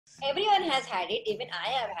Everyone has had it, even I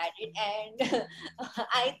have had it, and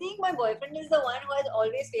I think my boyfriend is the one who has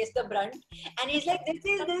always faced the brunt, and he's like, this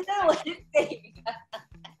is the one thing.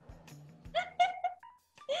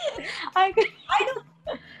 I can... I don't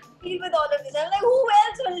deal with all of this. I'm like, who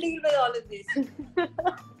else will deal with all of this?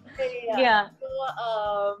 Yeah.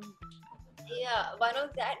 So, yeah, one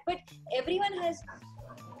of that. But everyone has,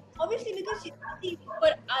 obviously, because you see, for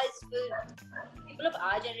us, for people of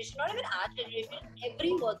our generation, not even our generation,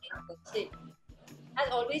 every working person has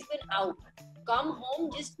always been out. Come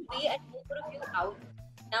home just to be at home for a few hours.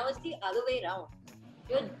 Now it's the other way around.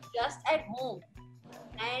 You're just at home.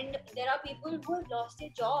 And there are people who have lost their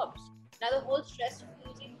jobs. Now the whole stress of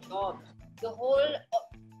losing jobs, the whole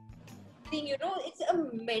thing, it's a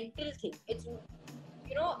mental thing. It's,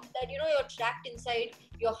 that, you're trapped inside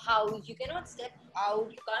your house. You cannot step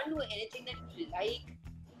out. You can't do anything that you like.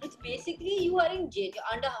 It's basically you are in jail. You're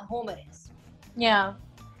under home arrest. Yeah.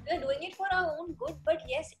 We're doing it for our own good, but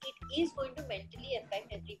yes, it is going to mentally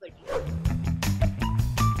affect everybody.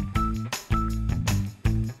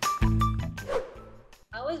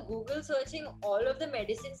 I was Google searching all of the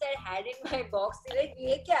medicines I had in my box. Like,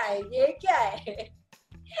 ye kya hai? Ye kya hai?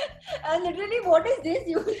 And literally, what is this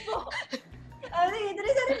used for? I was like,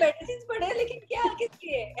 इतने सारे medicines पड़े हैं, लेकिन क्या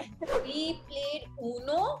किसके हैं? We played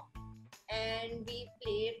Uno and we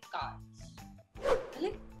played cards. I'm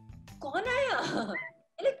like, कौन आया?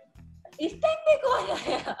 Like, इस time पे कौन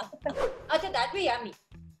आया? अच्छा, that way yummy.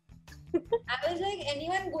 I was like,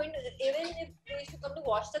 anyone going to, even if they used to come to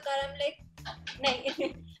wash the car, I'm like,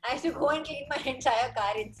 nahin. I used to go and clean my entire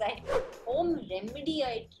car inside. Home remedy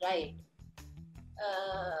I tried.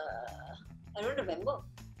 I don't remember.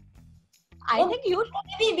 I think you...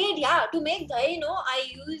 Wait, yeah. To make dahi,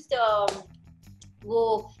 I used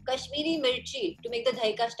Kashmiri mirchi to make the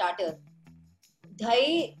dahi ka starter.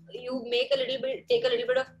 Dahi, you take a little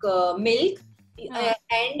bit of milk,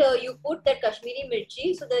 and you put that Kashmiri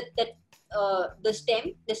mirchi so that the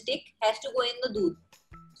stick has to go in the doodh.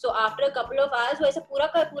 So after a couple of hours, वैसे पूरा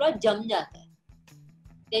का पूरा जम जाता है.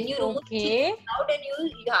 Then you remove it out and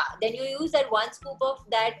then you use that 1 scoop of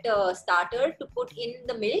that starter to put in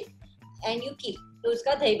the milk and you keep. तो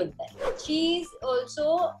उसका दही बनता है. Cheese also,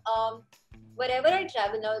 wherever I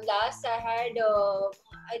travel now. Last I had,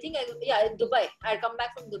 Dubai. I had come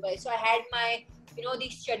back from Dubai, so I had my,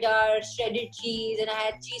 these cheddar, shredded cheese, and I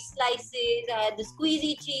had cheese slices. I had the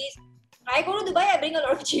squeezy cheese. I go to Dubai, I bring a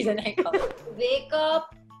lot of cheese and I come. Wake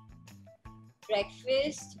up,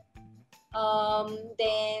 breakfast.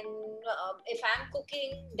 Then if I'm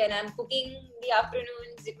cooking, then I'm cooking in the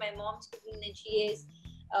afternoons. If my mom's cooking, then she is.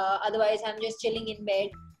 Otherwise, I'm just chilling in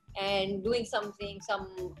bed and doing something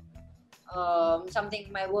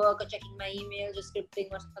my work, or checking my emails, or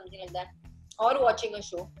scripting or something like that, or watching a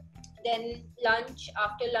show. Then lunch.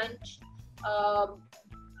 After lunch,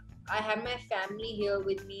 I have my family here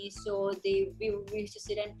with me, so we used to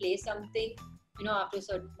sit and play something, after a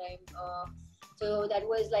certain time. So that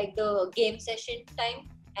was like the game session time,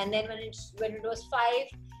 and then when it was 5,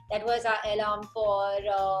 that was our alarm for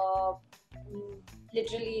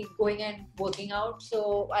literally going and working out.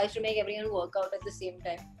 So I used to make everyone work out at the same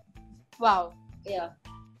time. Wow. Yeah.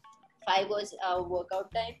 5 was our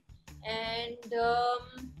workout time, and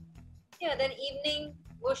then evening,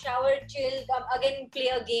 go shower, chill, come again, play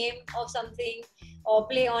a game of something, or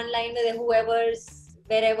play online with whoever's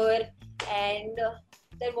wherever, and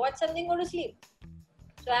then watch something, go to sleep.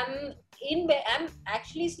 So I'm in bed. I'm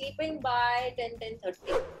actually sleeping by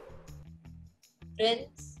 10:30.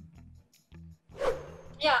 Friends.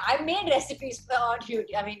 Yeah, I made recipes on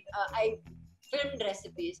YouTube. I mean, I filmed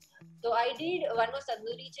recipes. So I did, one was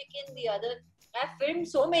tandoori chicken, the other, I filmed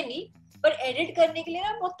so many, but edit करने के लिए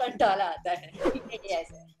ना बहुत कंटाला आता है. Yes.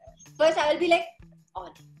 First I will be like,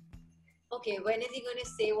 on. Okay, when is he going to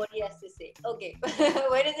say what he has to say? Okay,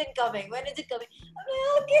 when is it coming? When is it coming? I'm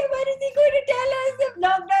like, okay, when is he going to tell us if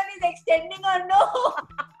lockdown is extending or no?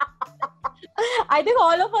 I think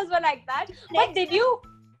all of us were like that. But did you?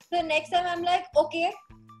 So next time I'm like, okay.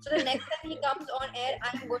 So the next time he comes on air,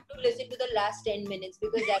 I'm going to listen to the last 10 minutes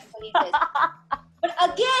because that's what he says. But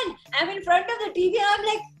again, I'm in front of the TV and I'm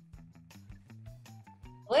like,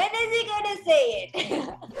 when is he going to say it?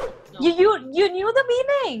 No. You knew the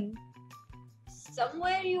meaning.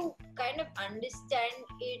 Somewhere you kind of understand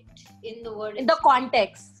it in the word. In the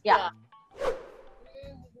context, yeah.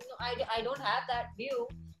 No, I don't have that view,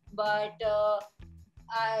 but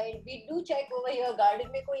we do check over here,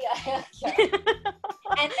 garden mein koi aaya kya?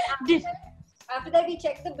 And then after that we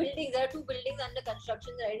check the buildings. There are 2 buildings under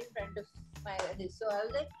construction right in front of my this. So I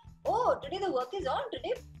was like, oh, today the work is on.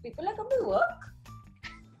 Today people are coming to work.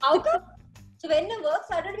 How come? So when the work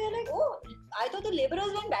started, we were like, oh, I thought the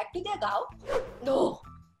laborers went back to their gaon. No.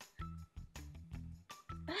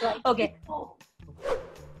 So Okay.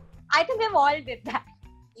 I think we've all did that.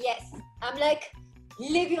 Yes. I'm like,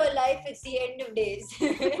 live your life, it's the end of days.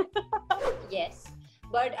 Yes.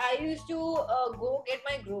 But I used to go get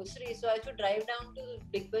my groceries, so I used to drive down to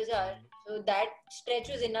Big Bazaar. So that stretch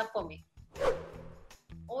was enough for me.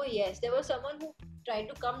 Oh yes, there was someone who tried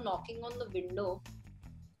to come knocking on the window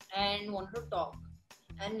and wanted to talk.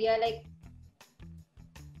 And we are like,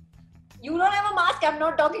 you don't have a mask, I'm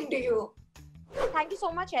not talking to you. Thank you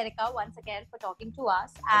so much, Erica, once again for talking to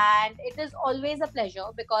us. And it is always a pleasure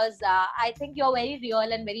because I think you're very real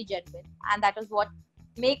and very genuine. And that is what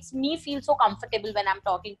makes me feel so comfortable when I'm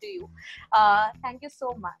talking to you. Thank you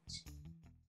so much.